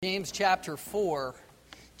James chapter 4.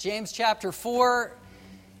 James chapter 4,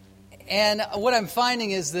 and what I'm finding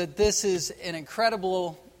is that this is an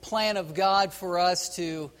incredible plan of God for us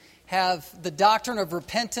to have the doctrine of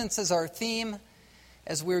repentance as our theme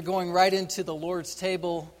as we're going right into the Lord's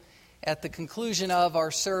table at the conclusion of our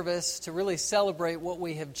service to really celebrate what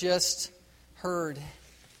we have just heard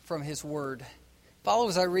from His Word. Follow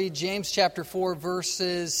as I read James chapter 4,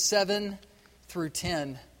 verses 7 through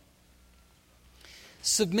 10.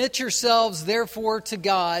 Submit yourselves, therefore, to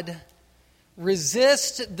God.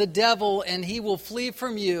 Resist the devil, and he will flee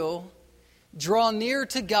from you. Draw near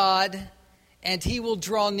to God, and he will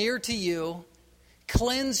draw near to you.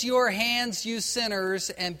 Cleanse your hands, you sinners,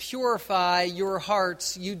 and purify your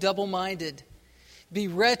hearts, you double-minded. Be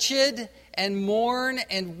wretched, and mourn,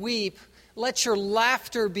 and weep. Let your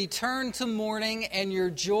laughter be turned to mourning, and your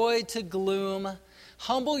joy to gloom.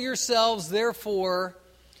 Humble yourselves, therefore,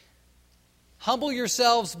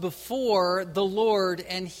 before the Lord,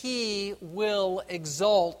 and He will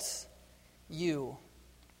exalt you.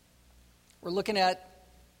 We're looking at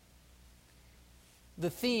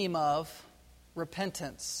the theme of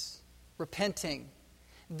repentance, repenting.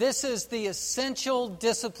 This is the essential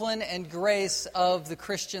discipline and grace of the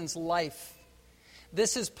Christian's life.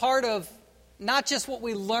 This is part of not just what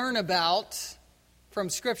we learn about from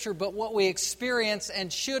Scripture, but what we experience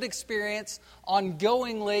and should experience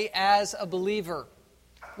ongoingly as a believer,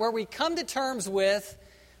 where we come to terms with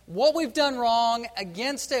what we've done wrong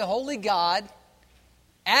against a holy God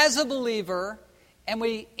as a believer, and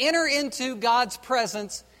we enter into God's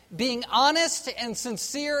presence being honest and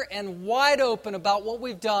sincere and wide open about what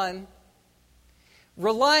we've done,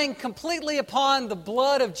 relying completely upon the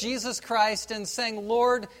blood of Jesus Christ and saying,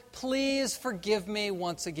 Lord, please forgive me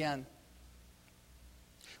once again.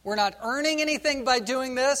 We're not earning anything by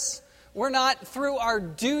doing this. We're not, through our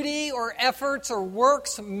duty or efforts or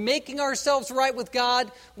works, making ourselves right with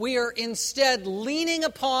God. We are instead leaning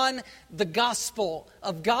upon the gospel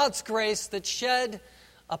of God's grace that's shed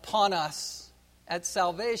upon us at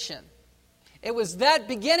salvation. It was that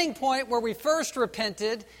beginning point where we first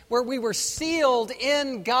repented, where we were sealed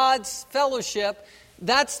in God's fellowship.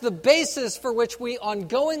 That's the basis for which we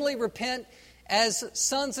ongoingly repent as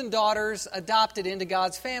sons and daughters adopted into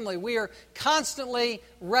God's family. We are constantly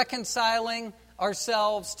reconciling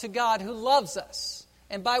ourselves to God who loves us.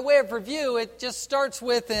 And by way of review, it just starts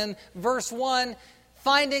with, in verse 1,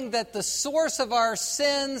 finding that the source of our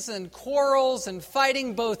sins and quarrels and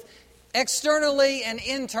fighting both externally and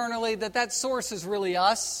internally, that source is really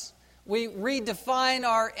us. We redefine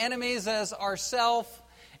our enemies as ourself,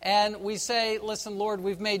 and we say, listen, Lord,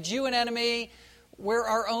 we've made you an enemy. We're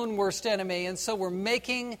our own worst enemy, and so we're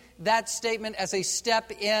making that statement as a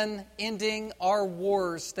step in ending our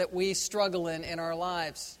wars that we struggle in our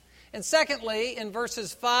lives. And secondly, in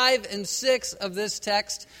verses 5 and 6 of this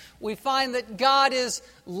text, we find that God is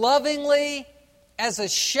lovingly, as a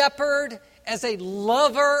shepherd, as a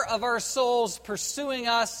lover of our souls, pursuing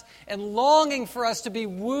us and longing for us to be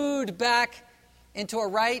wooed back into a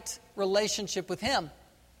right relationship with Him.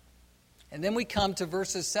 And then we come to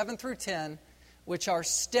verses 7 through 10, which are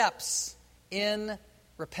steps in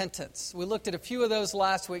repentance. We looked at a few of those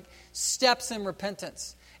last week, steps in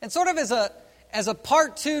repentance. And sort of as a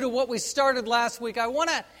part two to what we started last week, I want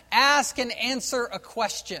to ask and answer a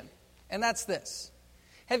question, and that's this.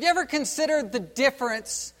 Have you ever considered the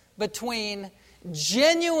difference between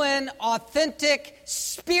genuine, authentic,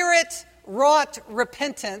 Spirit-wrought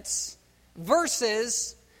repentance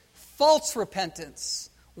versus false repentance,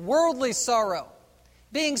 worldly sorrow?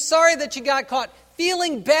 Being sorry that you got caught,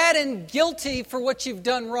 feeling bad and guilty for what you've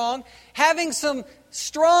done wrong, having some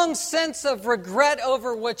strong sense of regret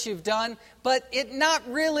over what you've done, but it not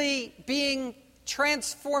really being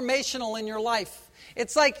transformational in your life.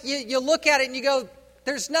 It's like you look at it and you go,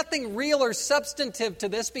 there's nothing real or substantive to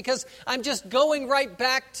this because I'm just going right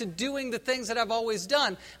back to doing the things that I've always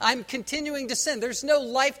done. I'm continuing to sin. There's no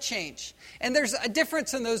life change. And there's a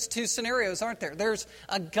difference in those two scenarios, aren't there? There's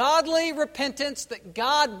a godly repentance that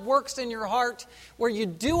God works in your heart where you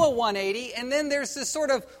do a 180, and then there's this sort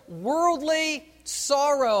of worldly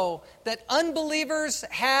sorrow that unbelievers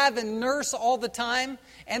have and nurse all the time,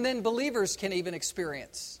 and then believers can even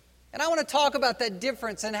experience. And I want to talk about that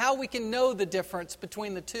difference and how we can know the difference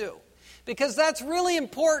between the two, because that's really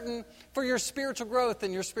important for your spiritual growth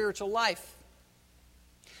and your spiritual life.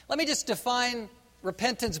 Let me just define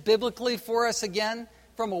repentance biblically for us again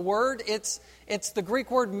from a word. It's the Greek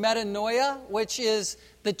word metanoia, which is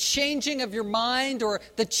the changing of your mind or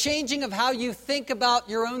the changing of how you think about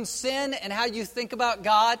your own sin and how you think about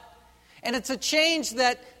God. And it's a change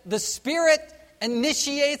that the Spirit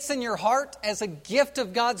initiates in your heart as a gift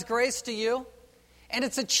of God's grace to you. And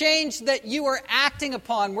it's a change that you are acting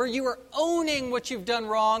upon, where you are owning what you've done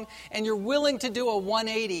wrong and you're willing to do a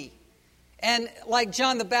 180. And like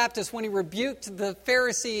John the Baptist, when he rebuked the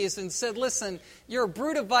Pharisees and said, listen, you're a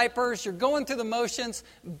brood of vipers, you're going through the motions,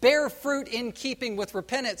 bear fruit in keeping with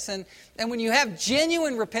repentance. And when you have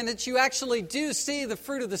genuine repentance, you actually do see the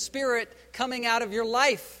fruit of the Spirit coming out of your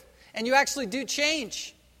life. And you actually do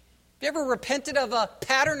change. Have you ever repented of a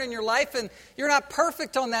pattern in your life and you're not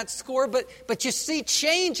perfect on that score, but you see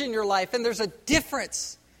change in your life and there's a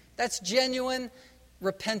difference? That's genuine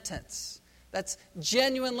repentance. That's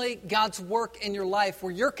genuinely God's work in your life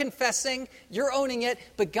where you're confessing, you're owning it,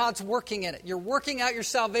 but God's working in it. You're working out your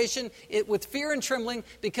salvation with fear and trembling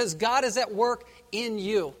because God is at work in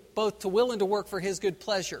you, both to will and to work for His good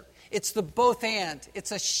pleasure. It's the both and.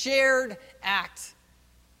 It's a shared act.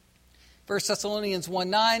 1 Thessalonians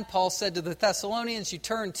 1:9, Paul said to the Thessalonians, you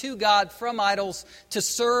turn to God from idols to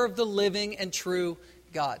serve the living and true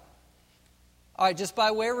God. All right, just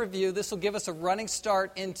by way of review, this will give us a running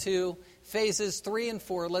start into phases 3 and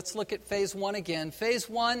 4. Let's look at phase 1 again. Phase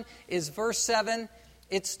 1 is verse 7.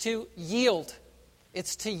 It's to yield.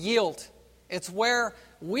 It's to yield. It's where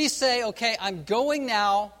we say, okay, I'm going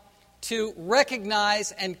now to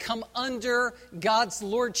recognize and come under God's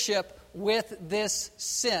lordship with this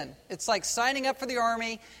sin. It's like signing up for the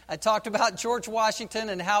army. I talked about George Washington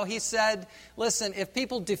and how he said, listen, if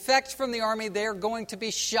people defect from the army, they're going to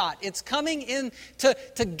be shot. It's coming in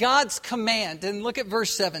to God's command. And look at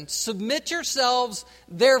verse 7. Submit yourselves,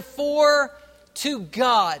 therefore, to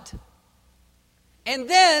God. And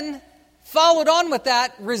then, followed on with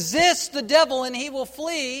that, resist the devil and he will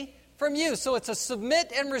flee from you. So it's a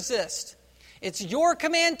submit and resist. It's your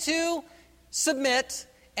command to submit.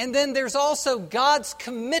 And then there's also God's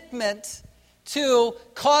commitment to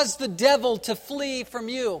cause the devil to flee from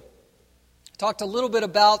you. Talked a little bit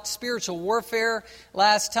about spiritual warfare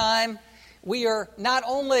last time. We are not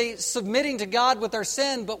only submitting to God with our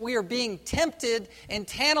sin, but we are being tempted and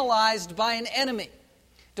tantalized by an enemy.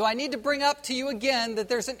 Do I need to bring up to you again that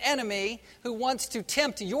there's an enemy who wants to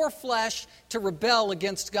tempt your flesh to rebel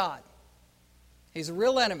against God? He's a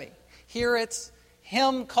real enemy. Here it's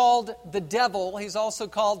him called the devil. He's also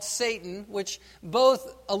called Satan, which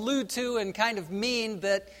both allude to and kind of mean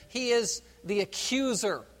that he is the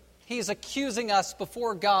accuser. He's accusing us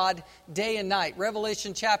before God day and night.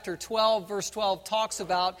 Revelation chapter 12, verse 12 talks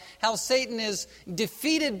about how Satan is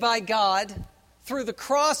defeated by God through the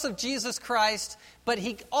cross of Jesus Christ, but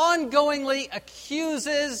he ongoingly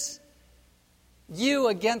accuses you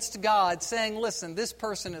against God, saying, listen, this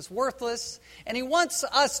person is worthless. And he wants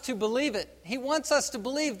us to believe it. He wants us to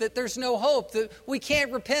believe that there's no hope, that we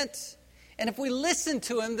can't repent. And if we listen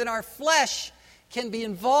to him, then our flesh can be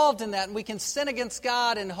involved in that, and we can sin against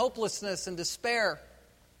God in hopelessness and despair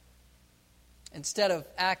instead of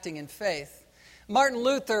acting in faith. Martin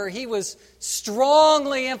Luther, he was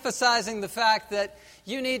strongly emphasizing the fact that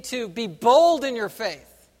you need to be bold in your faith.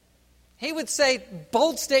 He would say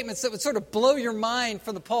bold statements that would sort of blow your mind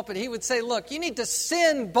from the pulpit. He would say, look, you need to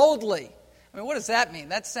sin boldly. I mean, what does that mean?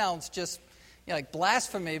 That sounds just like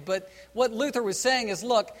blasphemy. But what Luther was saying is,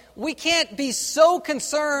 look, we can't be so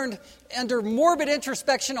concerned under morbid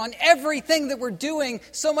introspection on everything that we're doing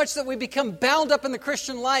so much that we become bound up in the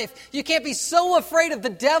Christian life. You can't be so afraid of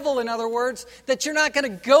the devil, in other words, that you're not going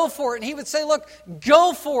to go for it. And he would say, look,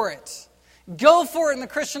 go for it. Go for it in the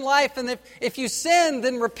Christian life, and if you sin,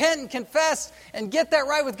 then repent and confess and get that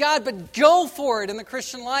right with God, but go for it in the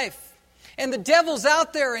Christian life. And the devil's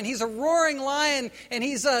out there, and he's a roaring lion, and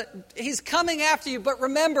he's coming after you, but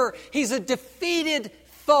remember, he's a defeated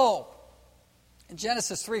foe. And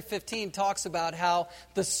Genesis 3:15 talks about how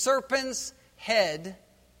the serpent's head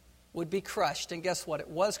would be crushed, and guess what? It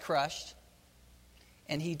was crushed,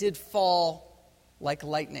 and he did fall like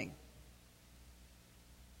lightning.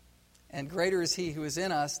 And greater is he who is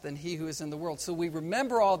in us than he who is in the world. So we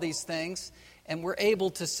remember all these things, and we're able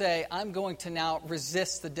to say, I'm going to now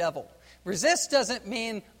resist the devil. Resist doesn't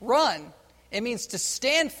mean run. It means to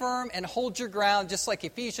stand firm and hold your ground, just like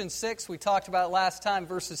Ephesians 6, we talked about last time,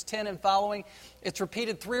 verses 10 and following. It's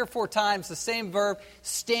repeated 3 or 4 times, the same verb,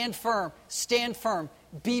 stand firm,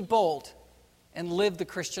 be bold, and live the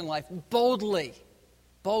Christian life boldly.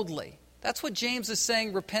 Boldly. That's what James is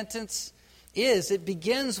saying repentance is. It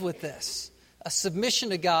begins with this, a submission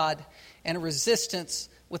to God and a resistance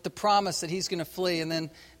with the promise that he's going to flee. And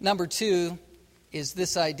then number 2 is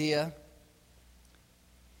this idea.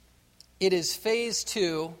 It is phase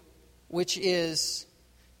 2, which is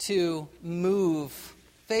to move.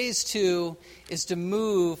 Phase 2 is to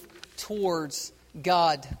move towards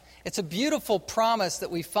God. It's a beautiful promise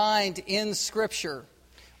that we find in Scripture,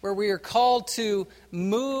 where we are called to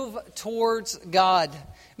move towards God.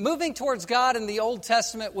 Moving towards God in the Old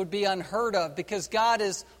Testament would be unheard of because God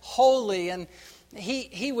is holy, and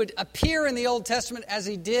He would appear in the Old Testament as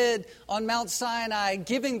He did on Mount Sinai,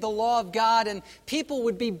 giving the law of God, and people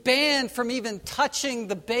would be banned from even touching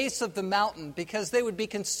the base of the mountain because they would be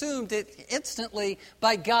consumed instantly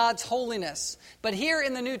by God's holiness. But here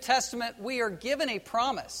in the New Testament, we are given a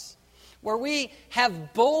promise where we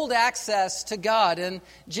have bold access to God. And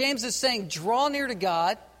James is saying, draw near to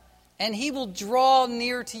God, and He will draw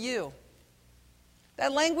near to you.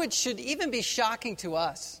 That language should even be shocking to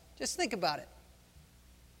us. Just think about it.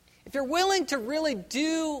 If you're willing to really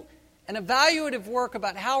do an evaluative work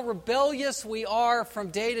about how rebellious we are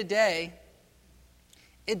from day to day,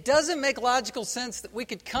 it doesn't make logical sense that we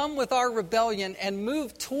could come with our rebellion and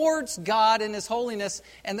move towards God in His holiness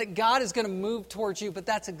and that God is going to move towards you. But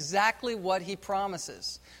that's exactly what He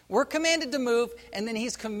promises. We're commanded to move, and then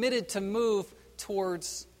He's committed to move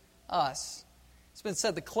towards us. It's been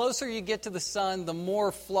said, the closer you get to the sun, the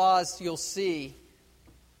more flaws you'll see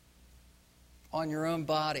on your own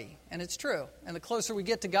body. And it's true. And the closer we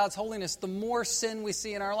get to God's holiness, the more sin we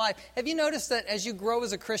see in our life. Have you noticed that as you grow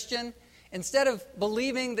as a Christian, instead of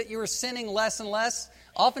believing that you are sinning less and less,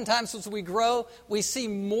 oftentimes as we grow, we see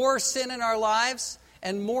more sin in our lives,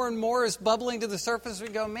 and more is bubbling to the surface. We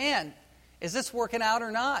go, man, is this working out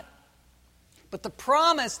or not? But the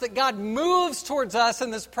promise that God moves towards us in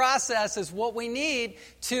this process is what we need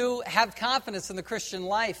to have confidence in the Christian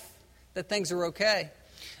life, that things are okay.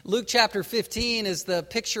 Luke chapter 15 is the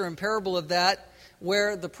picture and parable of that,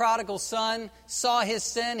 where the prodigal son saw his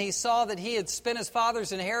sin. He saw that he had spent his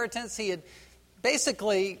father's inheritance. He had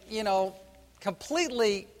basically,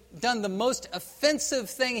 completely done the most offensive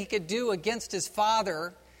thing he could do against his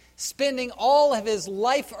father, spending all of his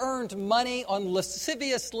life-earned money on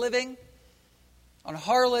lascivious living, on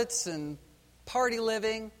harlots and party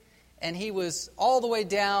living, and he was all the way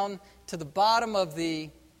down to the bottom of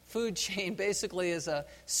the food chain, basically as a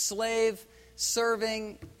slave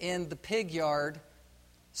serving in the pig yard,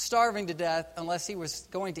 starving to death unless he was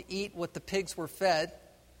going to eat what the pigs were fed,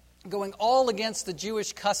 going all against the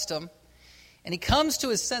Jewish custom. And he comes to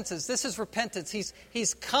his senses. This is repentance.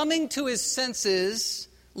 He's coming to his senses.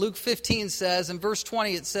 Luke 15 says, in verse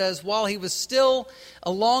 20 it says, while he was still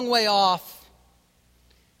a long way off,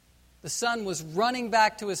 the son was running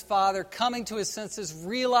back to his father, coming to his senses,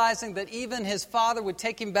 realizing that even his father would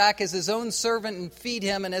take him back as his own servant and feed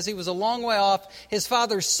him. And as he was a long way off, his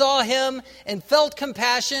father saw him and felt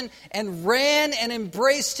compassion and ran and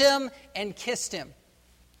embraced him and kissed him.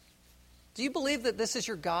 Do you believe that this is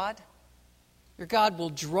your God? Your God will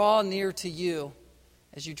draw near to you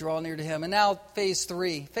as you draw near to Him. And now phase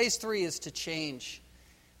 3. Phase 3 is to change.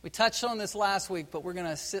 We touched on this last week, but we're going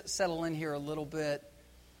to settle in here a little bit.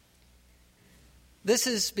 This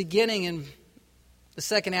is beginning in the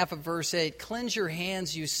second half of verse 8. Cleanse your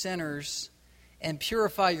hands, you sinners, and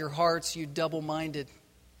purify your hearts, you double-minded.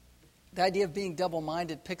 The idea of being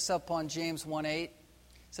double-minded picks up on James 1:8. It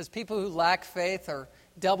says people who lack faith are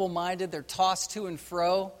double-minded. They're tossed to and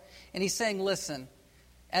fro. And he's saying, listen,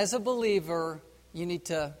 as a believer, you need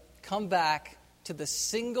to come back to the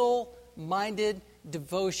single-minded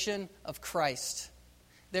devotion of Christ.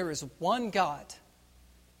 There is one God.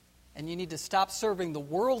 And you need to stop serving the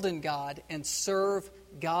world and God and serve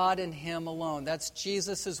God and Him alone. That's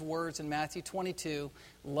Jesus' words in Matthew 22.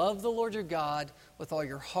 Love the Lord your God with all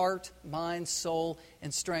your heart, mind, soul,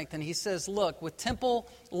 and strength. And He says, look, with temple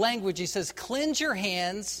language, He says, cleanse your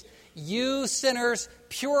hands, you sinners,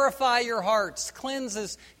 purify your hearts. Cleanse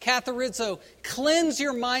is katharizo. Cleanse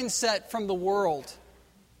your mindset from the world.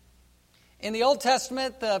 In the Old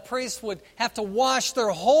Testament, the priests would have to wash their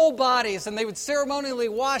whole bodies, and they would ceremonially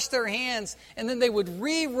wash their hands, and then they would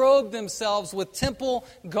re-robe themselves with temple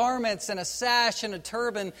garments and a sash and a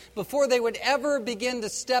turban before they would ever begin to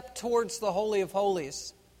step towards the Holy of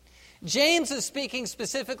Holies. James is speaking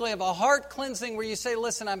specifically of a heart cleansing where you say,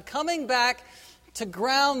 listen, I'm coming back to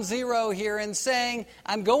ground zero here and saying,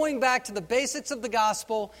 I'm going back to the basics of the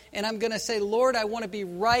gospel, and I'm going to say, Lord, I want to be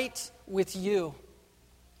right with you.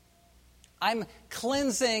 I'm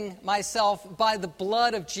cleansing myself by the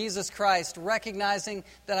blood of Jesus Christ, recognizing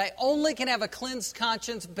that I only can have a cleansed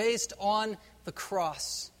conscience based on the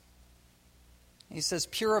cross. He says,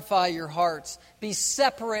 purify your hearts. Be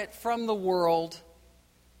separate from the world.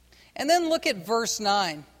 And then look at verse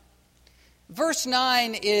 9. Verse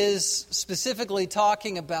 9 is specifically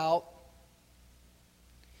talking about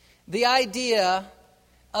the idea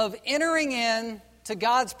of entering in to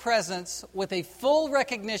God's presence with a full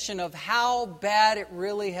recognition of how bad it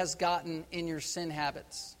really has gotten in your sin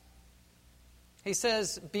habits. He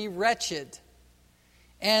says, be wretched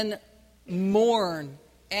and mourn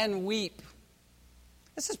and weep.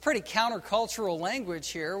 This is pretty countercultural language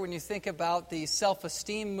here when you think about the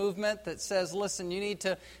self-esteem movement that says, listen, you need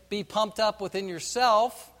to be pumped up within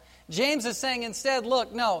yourself. James is saying instead,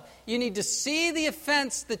 look, no, you need to see the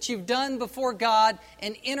offense that you've done before God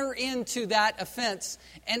and enter into that offense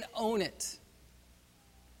and own it.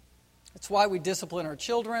 That's why we discipline our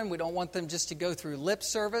children. We don't want them just to go through lip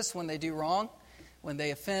service when they do wrong. When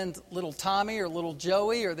they offend little Tommy or little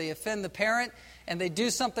Joey, or they offend the parent and they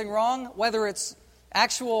do something wrong, whether it's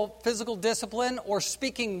actual physical discipline or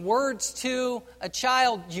speaking words to a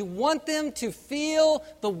child, you want them to feel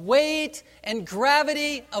the weight and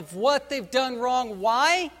gravity of what they've done wrong.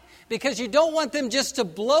 Why? Because you don't want them just to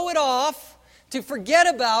blow it off, to forget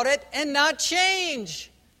about it, and not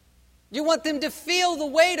change. You want them to feel the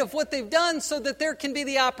weight of what they've done so that there can be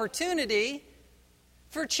the opportunity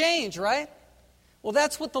for change, right? Well,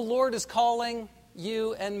 that's what the Lord is calling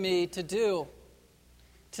you and me to do.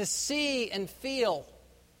 To see and feel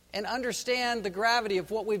and understand the gravity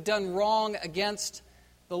of what we've done wrong against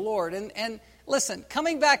the Lord. And listen,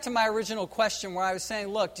 coming back to my original question where I was saying,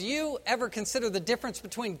 look, do you ever consider the difference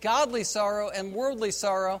between godly sorrow and worldly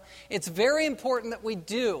sorrow? It's very important that we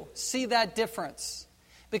do see that difference.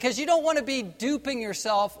 Because you don't want to be duping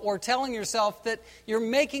yourself or telling yourself that you're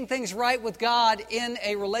making things right with God in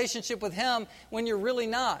a relationship with Him when you're really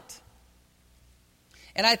not.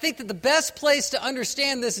 And I think that the best place to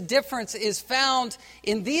understand this difference is found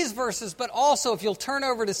in these verses, but also if you'll turn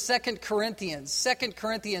over to 2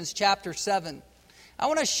 Corinthians chapter 7. I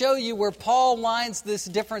want to show you where Paul lines this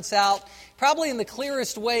difference out, probably in the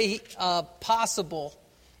clearest way possible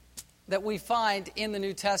that we find in the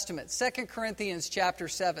New Testament. 2 Corinthians chapter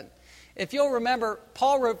 7. If you'll remember,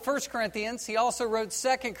 Paul wrote 1 Corinthians, he also wrote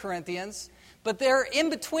 2 Corinthians, but there in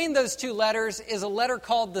between those two letters is a letter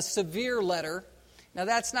called the Severe Letter. Now,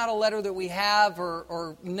 that's not a letter that we have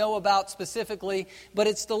or know about specifically, but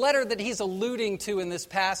it's the letter that he's alluding to in this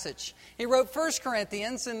passage. He wrote 1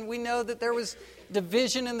 Corinthians, and we know that there was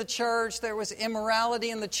division in the church, there was immorality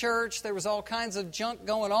in the church, there was all kinds of junk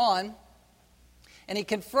going on. And he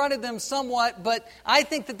confronted them somewhat, but I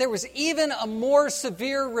think that there was even a more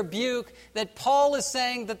severe rebuke that Paul is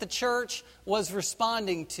saying that the church was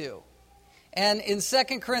responding to. And in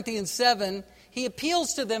 2 Corinthians 7, he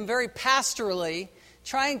appeals to them very pastorally,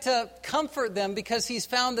 trying to comfort them because he's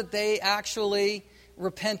found that they actually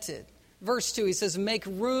repented. Verse 2, he says, make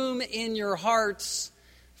room in your hearts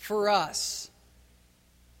for us.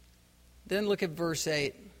 Then look at verse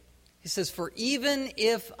 8. He says, for even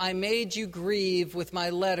if I made you grieve with my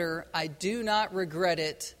letter, I do not regret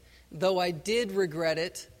it, though I did regret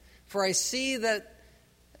it. For I see that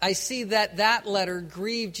letter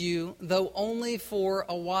grieved you, though only for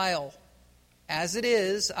a while. As it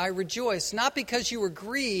is, I rejoice, not because you were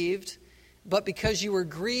grieved, but because you were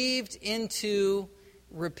grieved into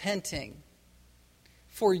repenting.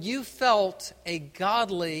 For you felt a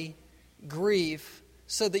godly grief,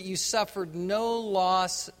 so that you suffered no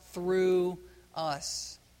loss through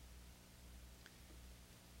us.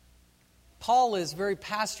 Paul is very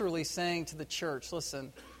pastorally saying to the church,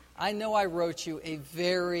 listen, I know I wrote you a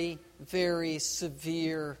very, very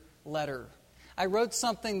severe letter. I wrote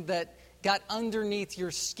something that got underneath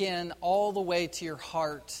your skin all the way to your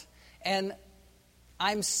heart. And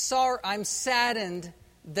I'm saddened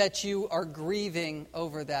that you are grieving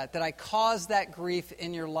over that I caused that grief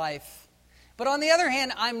in your life. But on the other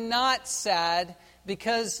hand, I'm not sad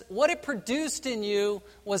because what it produced in you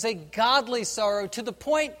was a godly sorrow to the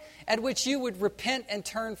point at which you would repent and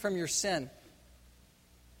turn from your sin.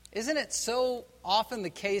 Isn't it so often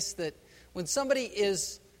the case that when somebody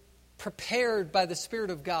is prepared by the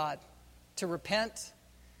Spirit of God to repent,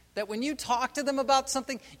 that when you talk to them about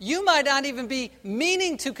something, you might not even be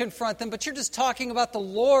meaning to confront them, but you're just talking about the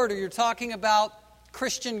Lord, or you're talking about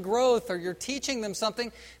Christian growth, or you're teaching them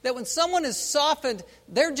something, that when someone is softened,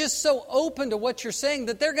 they're just so open to what you're saying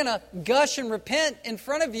that they're going to gush and repent in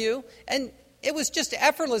front of you, and it was just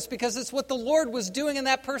effortless because it's what the Lord was doing in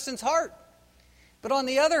that person's heart. But on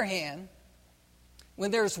the other hand, when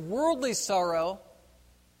there's worldly sorrow,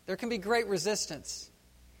 there can be great resistance.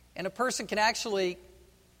 And a person can actually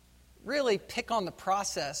really pick on the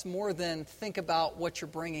process more than think about what you're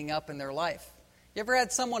bringing up in their life. You ever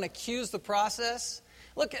had someone accuse the process?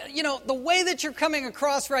 Look, the way that you're coming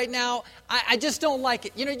across right now, I just don't like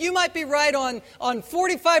it. You might be right on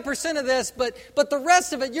 45% of this, but the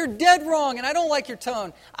rest of it, you're dead wrong, and I don't like your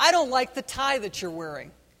tone. I don't like the tie that you're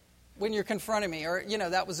wearing. when you're confronting me, or,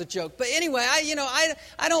 that was a joke. But anyway,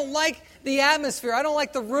 I don't like the atmosphere. I don't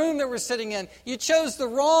like the room that we're sitting in. You chose the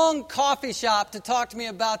wrong coffee shop to talk to me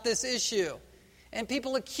about this issue. And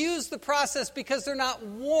people accuse the process because they're not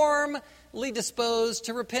warmly disposed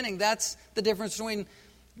to repenting. That's the difference between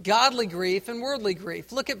godly grief and worldly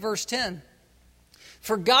grief. Look at verse 10.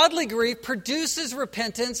 For godly grief produces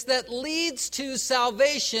repentance that leads to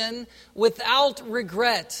salvation without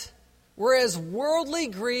regret, whereas worldly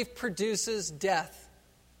grief produces death.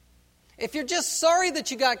 If you're just sorry that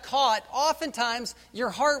you got caught, oftentimes your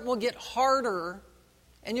heart will get harder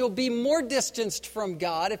and you'll be more distanced from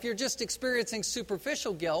God if you're just experiencing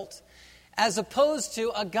superficial guilt, as opposed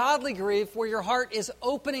to a godly grief where your heart is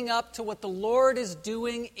opening up to what the Lord is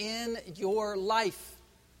doing in your life.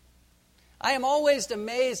 I am always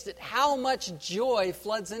amazed at how much joy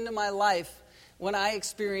floods into my life when I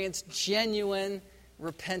experience genuine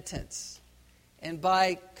repentance. And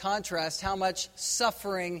by contrast, how much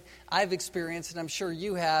suffering I've experienced, and I'm sure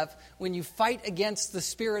you have, when you fight against the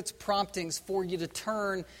Spirit's promptings for you to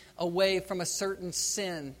turn away from a certain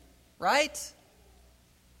sin. Right?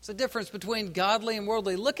 It's the difference between godly and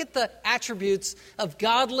worldly. Look at the attributes of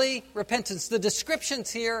godly repentance. The descriptions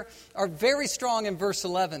here are very strong in verse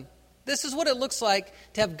 11. This is what it looks like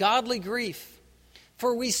to have godly grief.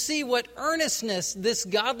 For we see what earnestness this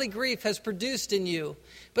godly grief has produced in you,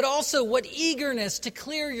 but also what eagerness to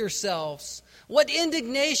clear yourselves, what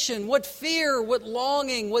indignation, what fear, what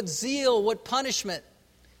longing, what zeal, what punishment.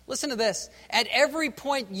 Listen to this. At every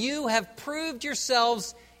point you have proved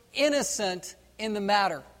yourselves innocent in the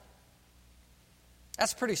matter.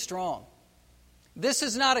 That's pretty strong. This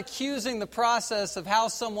is not accusing the process of how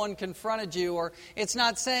someone confronted you, or it's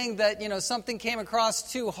not saying that, something came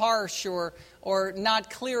across too harsh or not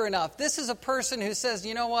clear enough. This is a person who says,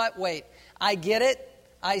 you know what, wait, I get it,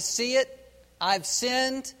 I see it, I've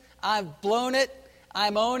sinned, I've blown it,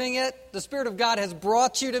 I'm owning it. The Spirit of God has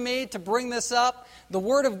brought you to me to bring this up. The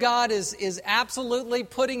Word of God is absolutely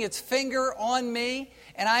putting its finger on me,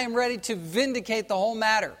 and I am ready to vindicate the whole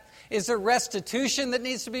matter. Is there restitution that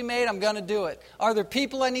needs to be made? I'm going to do it. Are there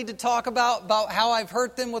people I need to talk about how I've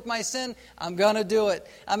hurt them with my sin? I'm going to do it.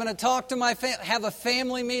 I'm going to talk to my have a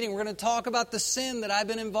family meeting. We're going to talk about the sin that I've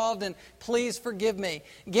been involved in. Please forgive me.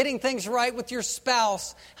 Getting things right with your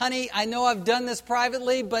spouse. Honey, I know I've done this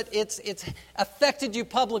privately, but it's affected you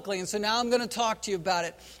publicly, and so now I'm going to talk to you about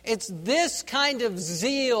it. It's this kind of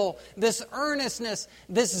zeal, this earnestness,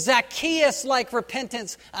 this Zacchaeus-like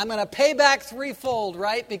repentance. I'm going to pay back threefold,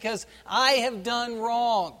 right? Because I have done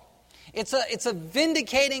wrong. It's a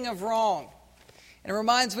vindicating of wrong. And it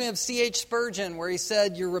reminds me of C.H. Spurgeon, where he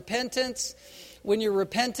said, when your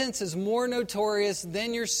repentance is more notorious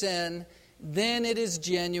than your sin, then it is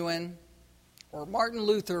genuine. Or Martin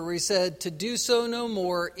Luther, where he said, to do so no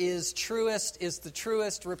more is the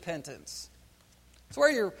truest repentance. It's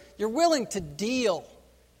where you're willing to deal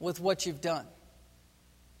with what you've done.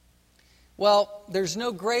 Well, there's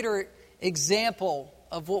no greater example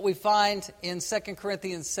of what we find in 2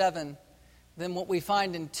 Corinthians 7 than what we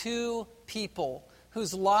find in two people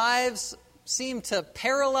whose lives seem to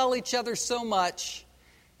parallel each other so much,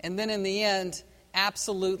 and then in the end,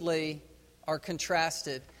 absolutely are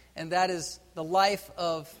contrasted. And that is the life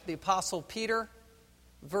of the Apostle Peter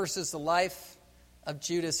versus the life of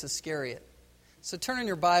Judas Iscariot. So turn in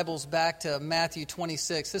your Bibles back to Matthew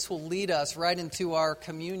 26. This will lead us right into our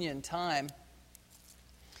communion time.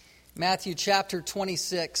 Matthew chapter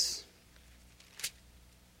 26.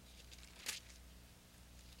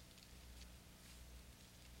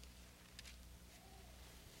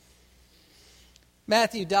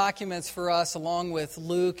 Matthew documents for us, along with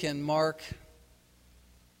Luke and Mark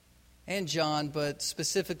and John, but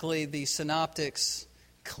specifically the synoptics,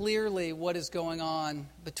 clearly what is going on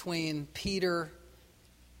between Peter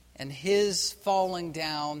and his falling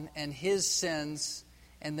down and his sins,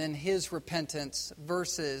 and then his repentance,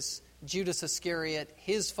 versus Judas Iscariot,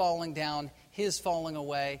 his falling down, his falling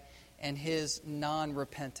away, and his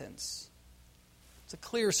non-repentance. It's a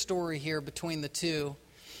clear story here between the two.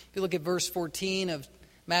 If you look at verse 14 of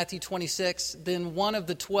Matthew 26, then one of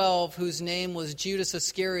the 12, whose name was Judas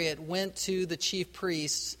Iscariot, went to the chief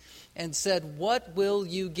priests and said, what will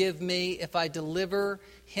you give me if I deliver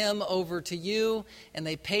him over to you? And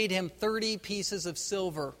they paid him 30 pieces of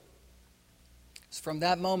silver. From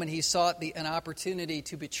that moment, he sought an opportunity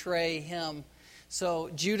to betray him. So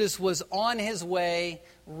Judas was on his way,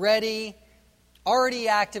 ready, already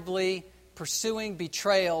actively pursuing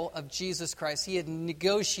betrayal of Jesus Christ. He had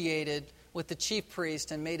negotiated with the chief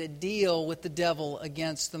priest and made a deal with the devil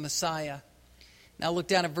against the Messiah. Now look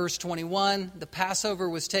down at verse 21. The Passover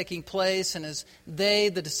was taking place, and as they,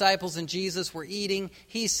 the disciples and Jesus, were eating,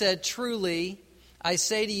 he said, "Truly, I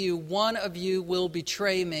say to you, one of you will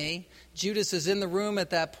betray me." Judas is in the room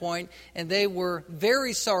at that point, and they were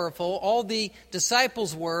very sorrowful, all the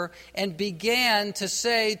disciples were, and began to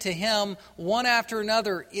say to him one after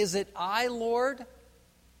another, "Is it I, Lord?"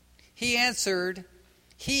 He answered,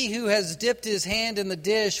 "He who has dipped his hand in the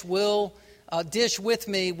dish with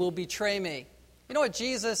me will betray me." You know what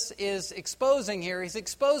Jesus is exposing here? He's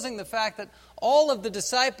exposing the fact that all of the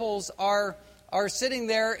disciples are sitting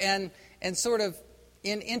there and sort of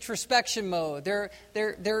in introspection mode.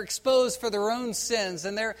 They're exposed for their own sins,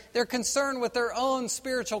 and they're concerned with their own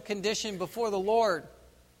spiritual condition before the Lord.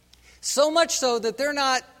 So much so that they're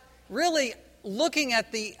not really looking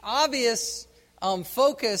at the obvious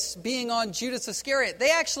focus being on Judas Iscariot.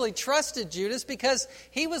 They actually trusted Judas because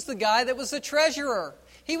he was the guy that was the treasurer.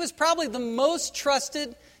 He was probably the most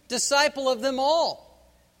trusted disciple of them all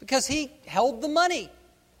because he held the money.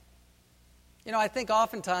 You know, I think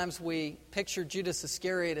oftentimes we picture Judas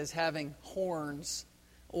Iscariot as having horns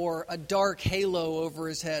or a dark halo over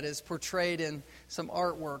his head as portrayed in some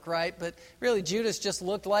artwork, right? But really, Judas just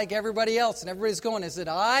looked like everybody else, and everybody's going, "Is it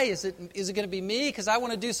I? Is it going to be me? Because I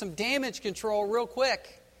want to do some damage control real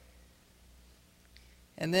quick."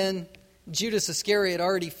 And then Judas Iscariot,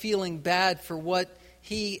 already feeling bad for what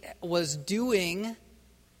he was doing,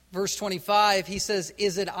 verse 25, he says,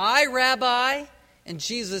 "Is it I, Rabbi?" And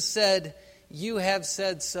Jesus said, "You have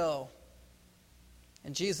said so."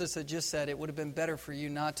 And Jesus had just said, it would have been better for you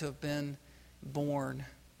not to have been born,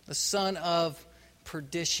 the son of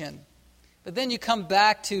perdition. But then you come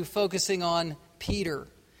back to focusing on Peter.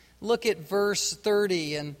 Look at verse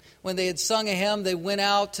 30. "And when they had sung a hymn, they went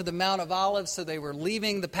out to the Mount of Olives." So they were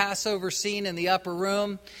leaving the Passover scene in the upper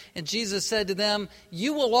room. And Jesus said to them,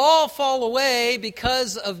 "You will all fall away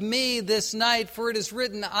because of me this night, for it is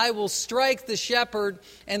written, I will strike the shepherd,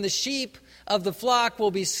 and the sheep of the flock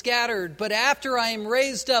will be scattered. But after I am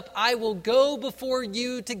raised up, I will go before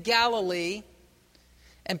you to Galilee."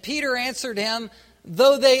 And Peter answered him,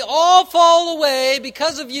 "Though they all fall away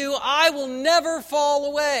because of you, I will never fall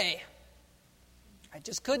away." I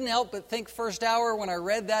just couldn't help but think first hour when I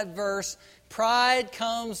read that verse, pride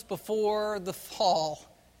comes before the fall.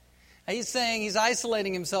 He's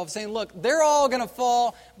isolating himself, saying, look, they're all going to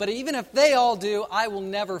fall, but even if they all do, I will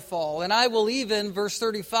never fall. And I will even, verse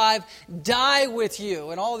 35, die with you.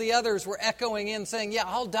 And all the others were echoing in, saying, yeah,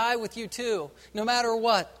 I'll die with you too, no matter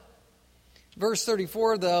what. Verse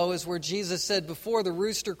 34, though, is where Jesus said, before the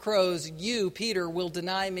rooster crows, you, Peter, will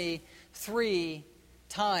deny me 3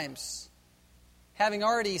 times. Having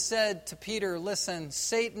already said to Peter, listen,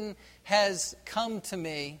 Satan has come to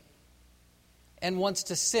me and wants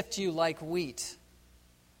to sift you like wheat.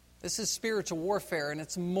 This is spiritual warfare, and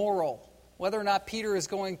it's moral. Whether or not Peter is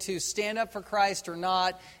going to stand up for Christ or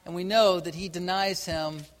not, and we know that he denies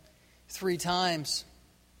him 3 times.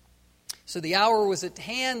 So the hour was at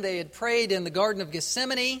hand. They had prayed in the Garden of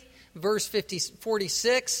Gethsemane. Verse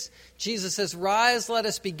 46, Jesus says, rise, let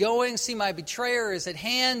us be going. See, my betrayer is at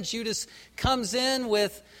hand. Judas comes in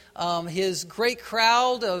with his great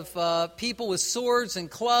crowd of people with swords and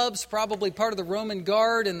clubs, probably part of the Roman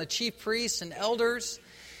guard and the chief priests and elders.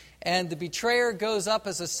 And the betrayer goes up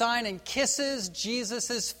as a sign and kisses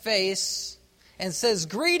Jesus' face and says,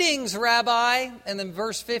 greetings, Rabbi. And then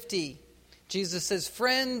verse 50, Jesus says,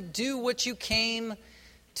 friend, do what you came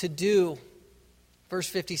to do. Verse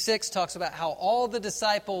 56 talks about how all the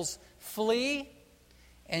disciples flee,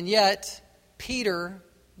 and yet Peter,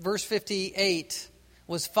 verse 58,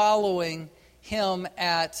 was following him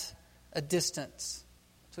at a distance.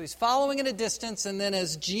 So he's following at a distance, and then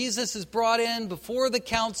as Jesus is brought in before the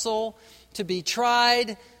council to be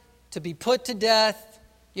tried, to be put to death,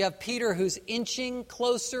 you have Peter who's inching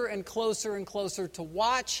closer and closer and closer to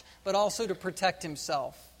watch, but also to protect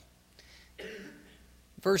himself.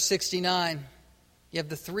 Verse 69, you have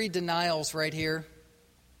the 3 denials right here.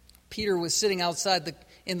 Peter was sitting outside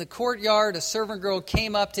in the courtyard. A servant girl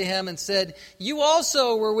came up to him and said, you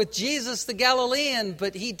also were with Jesus the Galilean.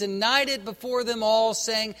 But he denied it before them all,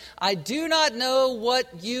 saying, I do not know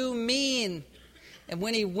what you mean. And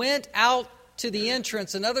when he went out to the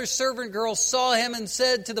entrance, another servant girl saw him and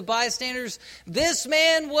said to the bystanders, this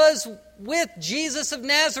man was with Jesus of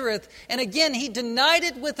Nazareth. And again, he denied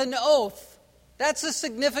it with an oath. That's a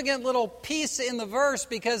significant little piece in the verse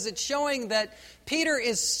because it's showing that Peter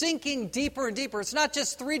is sinking deeper and deeper. It's not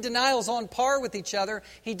just 3 denials on par with each other.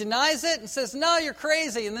 He denies it and says, no, you're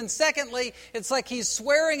crazy. And then secondly, it's like he's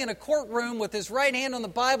swearing in a courtroom with his right hand on the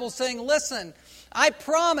Bible saying, listen, I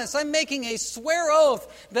promise, I'm making a swear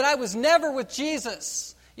oath that I was never with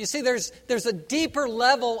Jesus. You see, there's a deeper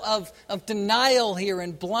level of denial here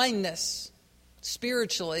and blindness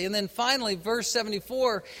spiritually. And then finally, verse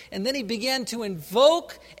 74, and then he began to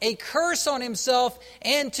invoke a curse on himself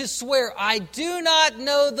and to swear, I do not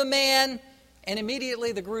know the man. And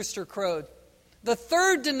immediately the rooster crowed. The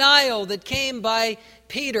third denial that came by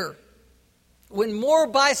Peter, when more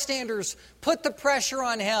bystanders put the pressure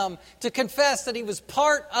on him to confess that he was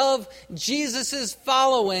part of Jesus'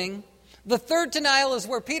 following, the third denial is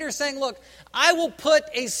where Peter's saying, look, I will put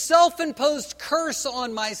a self-imposed curse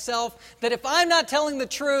on myself that if I'm not telling the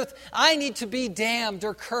truth, I need to be damned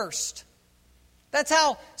or cursed. That's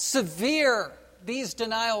how severe these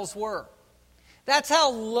denials were. That's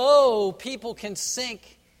how low people can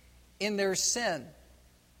sink in their sin.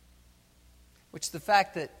 Which the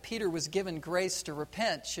fact that Peter was given grace to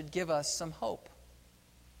repent should give us some hope.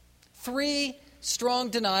 3 strong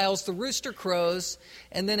denials, the rooster crows,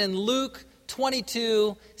 and then in Luke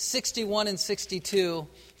 22, 61 and 62,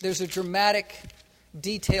 there's a dramatic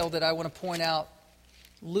detail that I want to point out.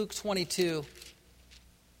 Luke 22,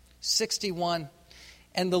 61.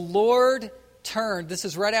 And the Lord turned, this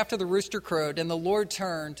is right after the rooster crowed, and the Lord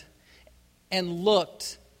turned and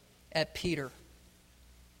looked at Peter.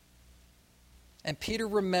 And Peter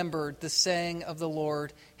remembered the saying of the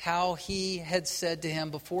Lord, how he had said to him,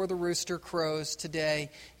 before the rooster crows today,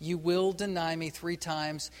 you will deny me 3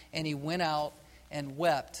 times. And he went out and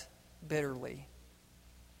wept bitterly.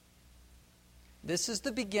 This is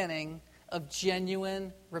the beginning of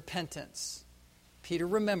genuine repentance. Peter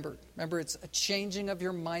remembered. Remember, it's a changing of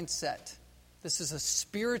your mindset. This is a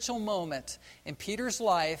spiritual moment in Peter's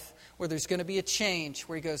life where there's going to be a change,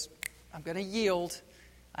 where he goes, I'm going to yield.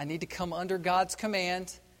 I need to come under God's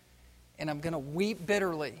command, and I'm going to weep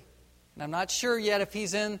bitterly. And I'm not sure yet if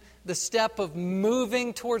he's in the step of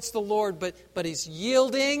moving towards the Lord, but he's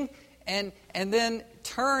yielding and then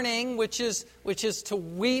turning, which is to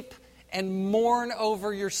weep and mourn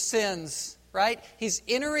over your sins, right? He's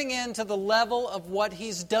entering into the level of what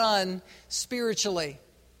he's done spiritually.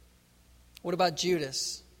 What about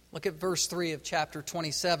Judas? Look at verse 3 of chapter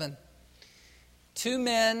 27. 2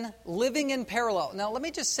 men living in parallel. Now, let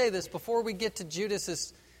me just say this before we get to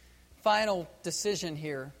Judas's final decision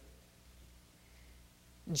here.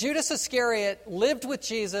 Judas Iscariot lived with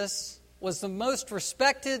Jesus, was the most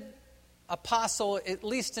respected apostle, at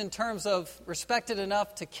least in terms of respected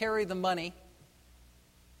enough to carry the money.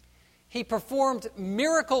 He performed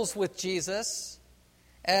miracles with Jesus,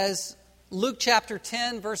 as Luke chapter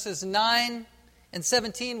 10, verses 9 and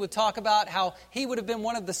 17 would talk about how he would have been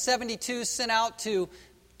one of the 72 sent out to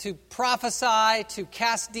prophesy, to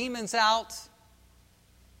cast demons out,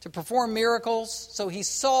 to perform miracles. So he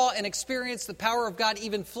saw and experienced the power of God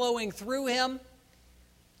even flowing through him.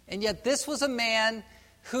 And yet this was a man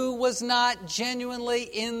who was not genuinely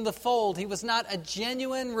in the fold. He was not a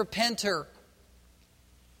genuine repenter.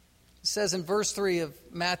 It says in verse 3 of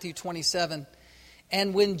Matthew 27,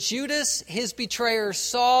 and when Judas, his betrayer,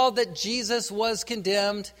 saw that Jesus was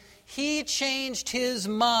condemned, he changed his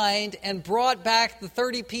mind and brought back the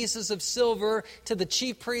 30 pieces of silver to the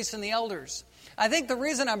chief priests and the elders. I think the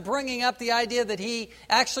reason I'm bringing up the idea that he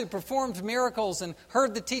actually performed miracles and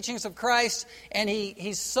heard the teachings of Christ, and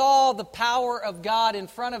he saw the power of God in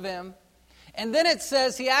front of him, and then it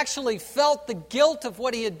says he actually felt the guilt of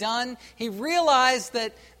what he had done. He realized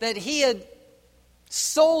that he had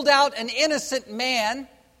sold out an innocent man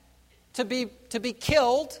to be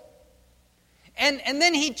killed. And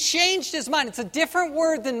then he changed his mind. It's a different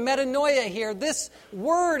word than metanoia here. This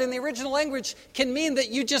word in the original language can mean that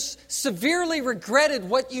you just severely regretted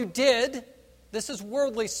what you did. This is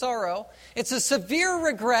worldly sorrow. It's a severe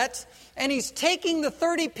regret. And he's taking the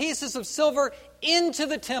 30 pieces of silver into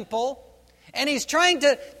the temple. And he's trying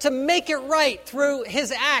to make it right through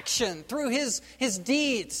his action, through his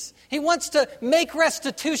deeds. He wants to make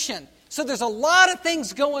restitution. So there's a lot of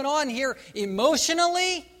things going on here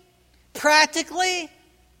emotionally, practically,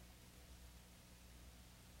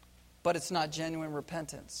 but it's not genuine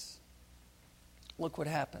repentance. Look what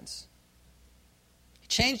happens. He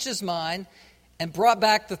changed his mind and brought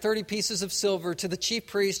back the 30 pieces of silver to the chief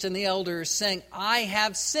priest and the elders, saying, I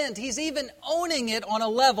have sinned. He's even owning it on a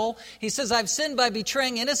level. He says, I've sinned by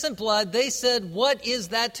betraying innocent blood. They said, what is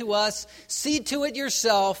that to us? See to it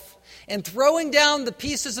yourself. And throwing down the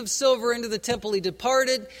pieces of silver into the temple, he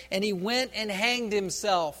departed, and he went and hanged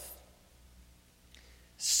himself.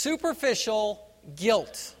 Superficial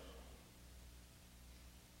guilt.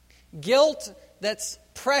 Guilt that's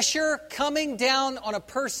pressure coming down on a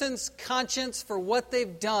person's conscience for what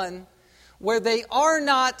they've done, where they are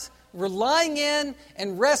not relying in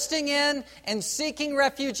and resting in and seeking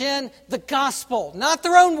refuge in the gospel. Not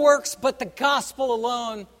their own works, but the gospel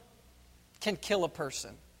alone can kill a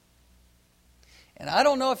person. And I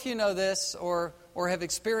don't know if you know this or have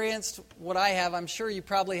experienced what I have. I'm sure you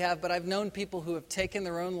probably have, but I've known people who have taken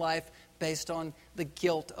their own life based on the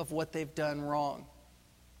guilt of what they've done wrong.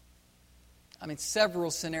 I mean,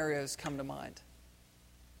 several scenarios come to mind.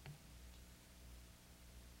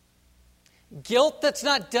 Guilt that's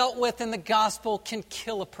not dealt with in the gospel can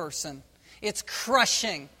kill a person. It's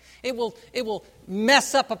crushing. It will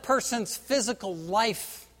mess up a person's physical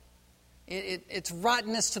life. It's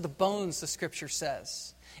rottenness to the bones, the Scripture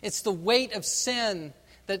says. It's the weight of sin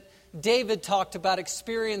that David talked about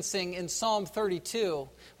experiencing in Psalm 32,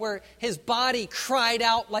 where his body cried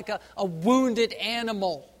out like a wounded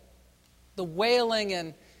animal. The wailing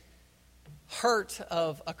and hurt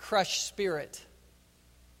of a crushed spirit,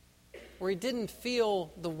 where he didn't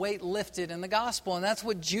feel the weight lifted in the gospel. And that's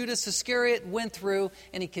what Judas Iscariot went through,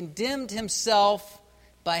 and he condemned himself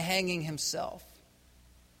by hanging himself.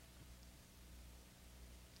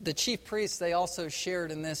 The chief priests, they also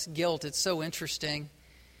shared in this guilt. It's so interesting.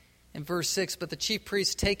 In verse 6, but the chief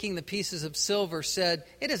priests, taking the pieces of silver, said,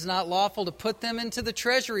 "It is not lawful to put them into the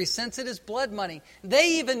treasury, since it is blood money."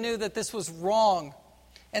 They even knew that this was wrong.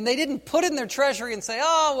 And they didn't put it in their treasury and say,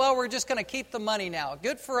 "Oh, well, we're just going to keep the money now.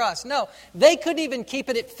 Good for us." No, they couldn't even keep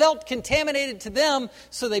it. It felt contaminated to them,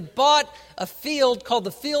 so they bought a field called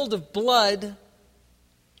the Field of Blood,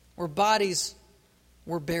 where bodies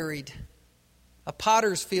were buried. A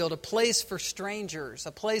potter's field, a place for strangers,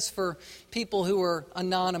 a place for people who were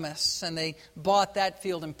anonymous. And they bought that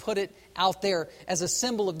field and put it out there as a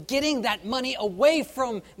symbol of getting that money away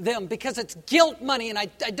from them, because it's guilt money and I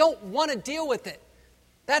don't want to deal with it.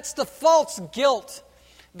 That's the false guilt.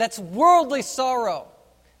 That's worldly sorrow.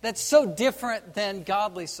 That's so different than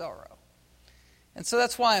godly sorrow. And so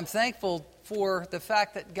that's why I'm thankful for the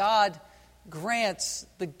fact that God grants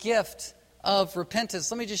the gift of repentance.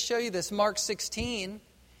 Let me just show you this. Mark 16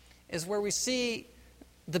 is where we see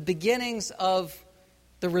the beginnings of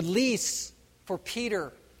the release for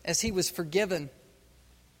Peter as he was forgiven.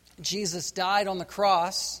 Jesus died on the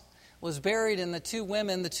cross, was buried, and the two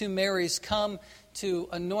women, the two Marys, come to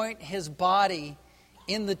anoint his body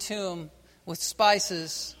in the tomb with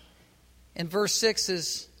spices. And verse 6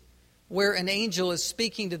 is where an angel is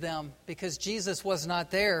speaking to them, because Jesus was not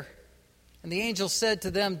there. And the angel said to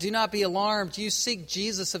them, "Do not be alarmed. You seek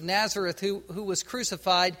Jesus of Nazareth, who was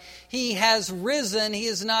crucified. He has risen. He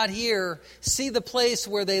is not here. See the place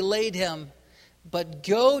where they laid him. But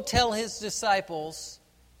go tell his disciples."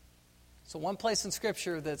 So one place in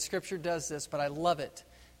Scripture that Scripture does this, but I love it.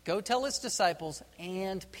 Go tell his disciples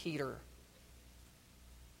and Peter.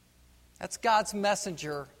 That's God's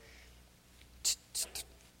messenger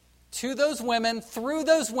to those women, through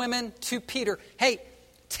those women, to Peter. Hey,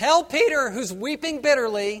 tell Peter, who's weeping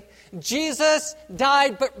bitterly, Jesus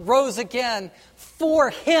died but rose again for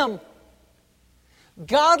him.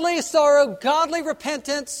 Godly sorrow, godly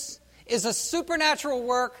repentance is a supernatural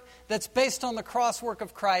work that's based on the cross work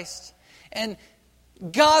of Christ. And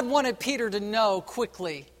God wanted Peter to know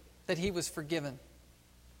quickly that he was forgiven.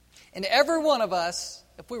 And every one of us,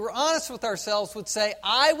 if we were honest with ourselves, would say,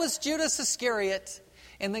 "I was Judas Iscariot,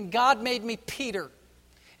 and then God made me Peter.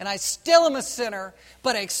 And I still am a sinner,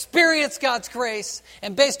 but I experience God's grace.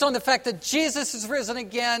 And based on the fact that Jesus is risen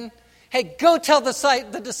again, hey, go tell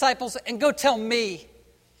the disciples and go tell me,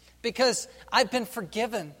 because I've been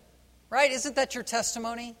forgiven." Right? Isn't that your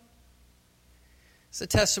testimony? It's a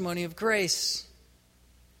testimony of grace.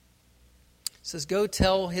 It says, "Go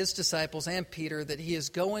tell his disciples and Peter that he is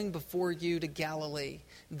going before you to Galilee.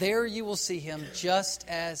 There you will see him, just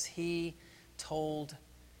as he told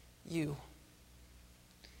you."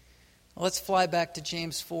 Let's fly back to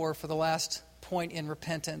James 4 for the last point in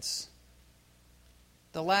repentance.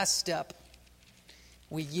 The last step.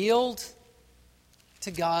 We yield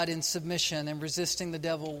to God in submission and resisting the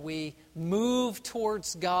devil. We move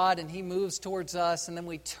towards God and he moves towards us. And then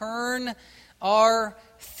we turn our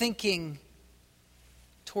thinking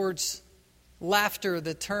towards laughter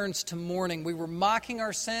that turns to mourning. We were mocking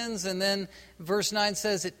our sins, and then verse 9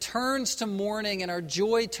 says it turns to mourning and our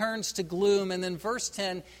joy turns to gloom. And then verse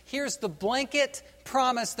 10, here's the blanket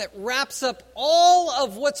promise that wraps up all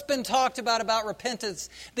of what's been talked about repentance.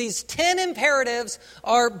 These 10 imperatives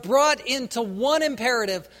are brought into one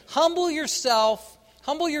imperative. Humble yourselves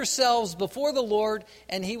before the Lord,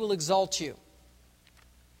 and he will exalt you.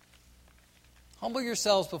 Humble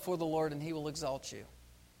yourselves before the Lord, and he will exalt you.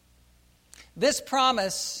 This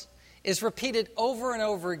promise is repeated over and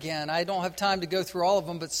over again. I don't have time to go through all of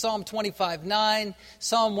them, but Psalm 25:9,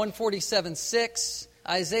 Psalm 147:6,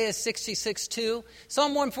 Isaiah 66:2,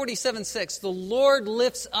 Psalm 147:6, the Lord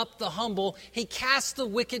lifts up the humble, he casts the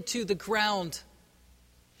wicked to the ground.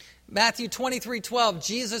 Matthew 23:12,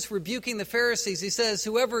 Jesus rebuking the Pharisees, he says,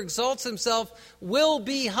 whoever exalts himself will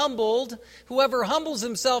be humbled. Whoever humbles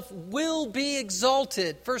himself will be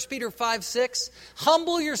exalted. 1 Peter 5:6,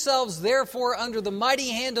 humble yourselves therefore under the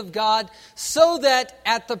mighty hand of God, so that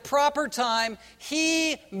at the proper time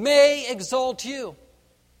he may exalt you.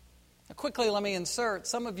 Now, quickly let me insert,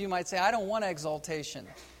 some of you might say, I don't want exaltation.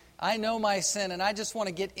 I know my sin and I just want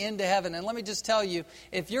to get into heaven. And let me just tell you,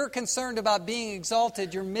 if you're concerned about being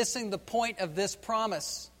exalted, you're missing the point of this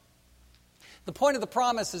promise. The point of the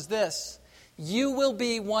promise is this: you will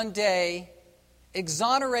be one day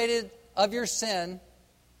exonerated of your sin.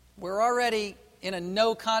 We're already in a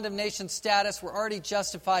no condemnation status. We're already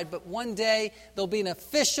justified. But one day there'll be an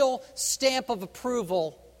official stamp of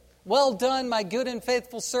approval. Well done, my good and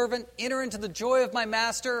faithful servant. Enter into the joy of my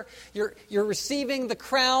master. You're receiving the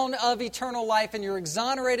crown of eternal life and you're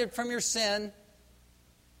exonerated from your sin.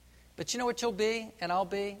 But you know what you'll be and I'll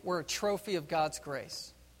be? We're a trophy of God's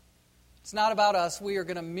grace. It's not about us. We are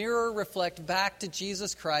going to reflect back to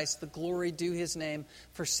Jesus Christ the glory due his name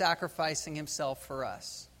for sacrificing himself for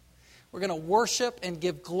us. We're going to worship and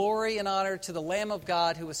give glory and honor to the Lamb of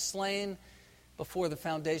God who was slain before the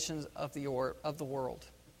foundations of the world.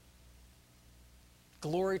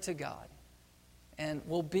 Glory to God. And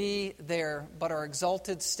we'll be there, but our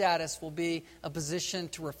exalted status will be a position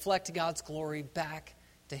to reflect God's glory back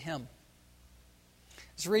to him. I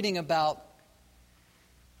was reading about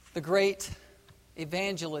the great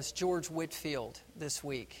evangelist George Whitefield this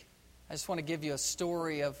week. I just want to give you a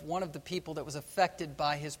story of one of the people that was affected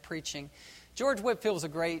by his preaching. George Whitefield was a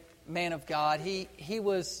great man of God. He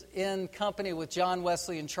was in company with John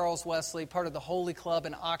Wesley and Charles Wesley, part of the Holy Club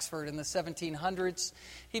in Oxford in the 1700s.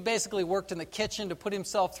 He basically worked in the kitchen to put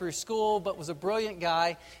himself through school, but was a brilliant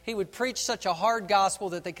guy. He would preach such a hard gospel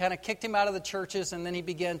that they kind of kicked him out of the churches, and then he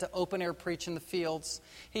began to open-air preach in the fields.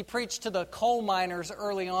 He preached to the coal miners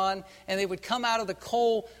early on, and they would come out of the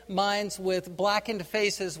coal mines with blackened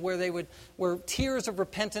faces where tears of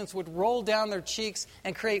repentance would roll down their cheeks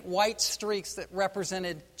and create white streaks that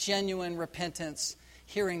represented genuine repentance,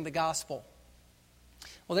 hearing the gospel.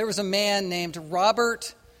 Well, there was a man named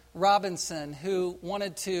Robert Robinson who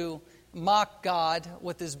wanted to mock God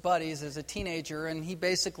with his buddies as a teenager, and he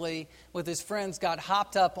basically, with his friends, got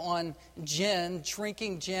hopped up on gin,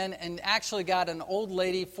 drinking gin, and actually got an old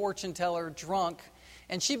lady fortune teller drunk,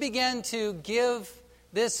 and she began to give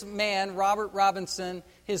this man, Robert Robinson,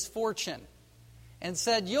 his fortune, and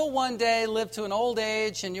said, you'll one day live to an old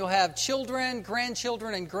age and you'll have children,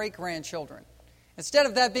 grandchildren, and great-grandchildren. Instead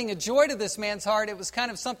of that being a joy to this man's heart, it was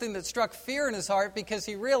kind of something that struck fear in his heart because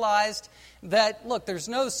he realized that, look, there's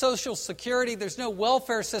no social security, there's no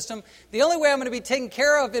welfare system. The only way I'm going to be taken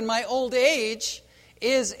care of in my old age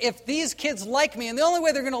is if these kids like me. And the only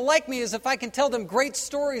way they're going to like me is if I can tell them great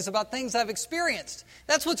stories about things I've experienced.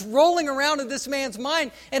 That's what's rolling around in this man's mind.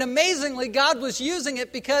 And amazingly, God was using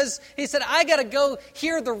it because he said, I got to go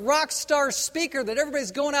hear the rock star speaker that everybody's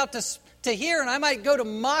going out to hear. And I might go to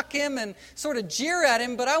mock him and sort of jeer at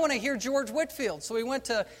him, but I want to hear George Whitefield. So he went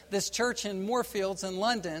to this church in Moorfields in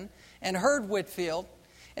London and heard Whitefield.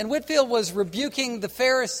 And Whitefield was rebuking the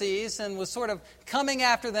Pharisees and was sort of coming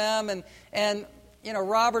after them. And you know,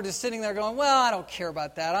 Robert is sitting there going, well, I don't care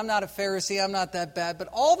about that. I'm not a Pharisee. I'm not that bad. But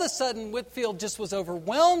all of a sudden, Whitefield just was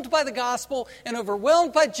overwhelmed by the gospel and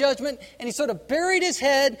overwhelmed by judgment. And he sort of buried his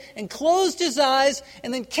head and closed his eyes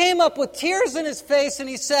and then came up with tears in his face. And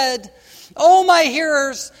he said, oh, my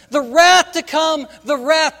hearers, the wrath to come, the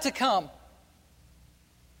wrath to come.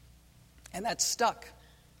 And that stuck.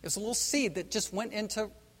 It was a little seed that just went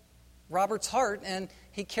into Robert's heart. And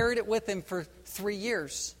he carried it with him for 3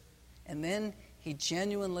 years. And then he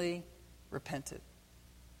genuinely repented.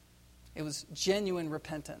 It was genuine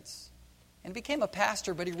repentance. And he became a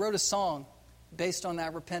pastor, but he wrote a song based on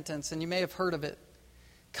that repentance, and you may have heard of it.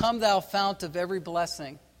 Come, thou fount of every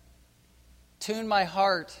blessing, tune my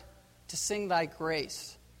heart to sing thy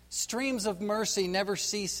grace. Streams of mercy never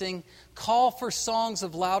ceasing, call for songs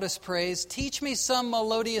of loudest praise. Teach me some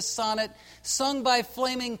melodious sonnet, sung by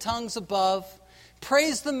flaming tongues above.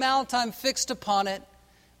 Praise the mount I'm fixed upon it,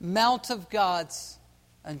 mount of God's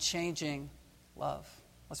unchanging love.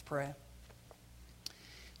 Let's pray.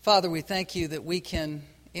 Father, we thank you that we can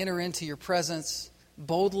enter into your presence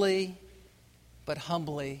boldly but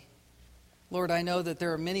humbly. Lord, I know that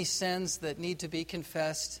there are many sins that need to be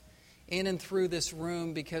confessed in and through this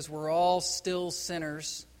room because we're all still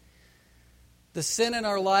sinners. The sin in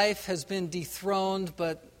our life has been dethroned,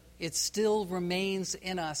 but it still remains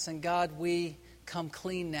in us. And God, we come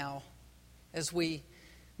clean now as we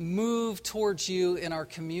move towards you in our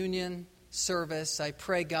communion service. I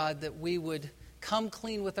pray, God, that we would come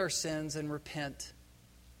clean with our sins and repent.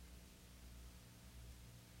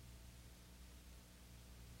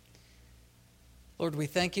 Lord, we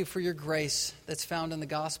thank you for your grace that's found in the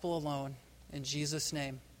gospel alone. In Jesus'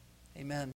 name, amen.